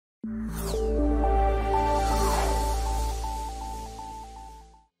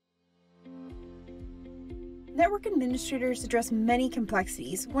network administrators address many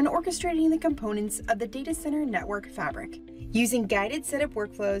complexities when orchestrating the components of the data center network fabric. Using guided setup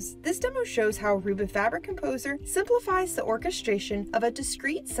workflows, this demo shows how Aruba Fabric Composer simplifies the orchestration of a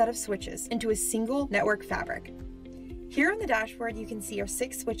discrete set of switches into a single network fabric. Here on the dashboard, you can see our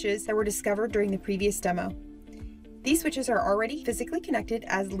 6 switches that were discovered during the previous demo. These switches are already physically connected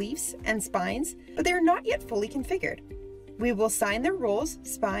as leafs and spines, but they are not yet fully configured. We will assign their roles,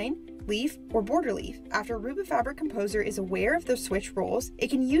 spine, leaf, or border leaf. After Aruba Fabric Composer is aware of the switch roles,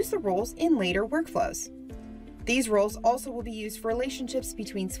 it can use the roles in later workflows. These roles also will be used for relationships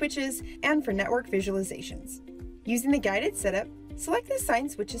between switches and for network visualizations. Using the guided setup, select the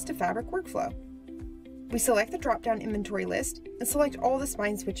assigned switches to Fabric workflow. We select the drop-down inventory list and select all the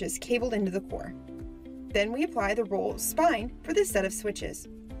spine switches cabled into the core. Then we apply the role spine for this set of switches.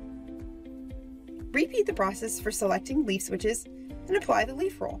 Repeat the process for selecting leaf switches and apply the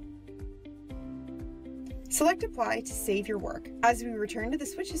leaf role. Select Apply to save your work. As we return to the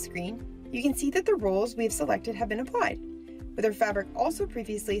switches screen, you can see that the roles we have selected have been applied. With our fabric also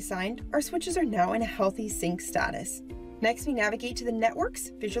previously assigned, our switches are now in a healthy sync status. Next, we navigate to the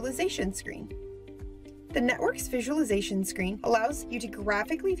Networks Visualization screen. The Networks Visualization screen allows you to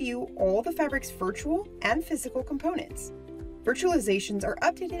graphically view all the fabric's virtual and physical components. Virtualizations are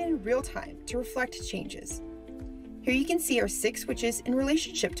updated in real time to reflect changes. Here you can see our 6 switches in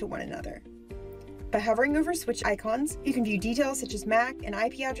relationship to one another. By hovering over switch icons, you can view details such as MAC and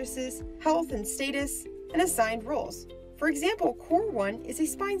IP addresses, health and status, and assigned roles. For example, Core 1 is a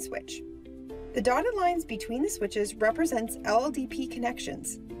spine switch. The dotted lines between the switches represents LLDP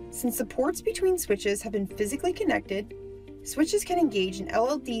connections. Since the ports between switches have been physically connected, switches can engage in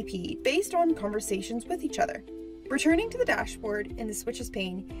LLDP based on conversations with each other. Returning to the dashboard in the switches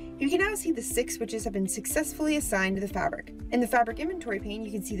pane, you can now see the 6 switches have been successfully assigned to the fabric. In the fabric inventory pane,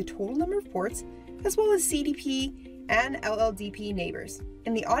 you can see the total number of ports, as well as CDP and LLDP neighbors.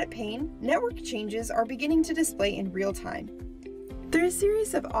 In the audit pane, network changes are beginning to display in real time. Through a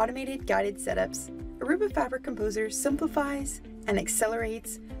series of automated guided setups, Aruba Fabric Composer simplifies and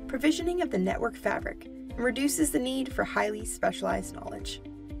accelerates provisioning of the network fabric and reduces the need for highly specialized knowledge.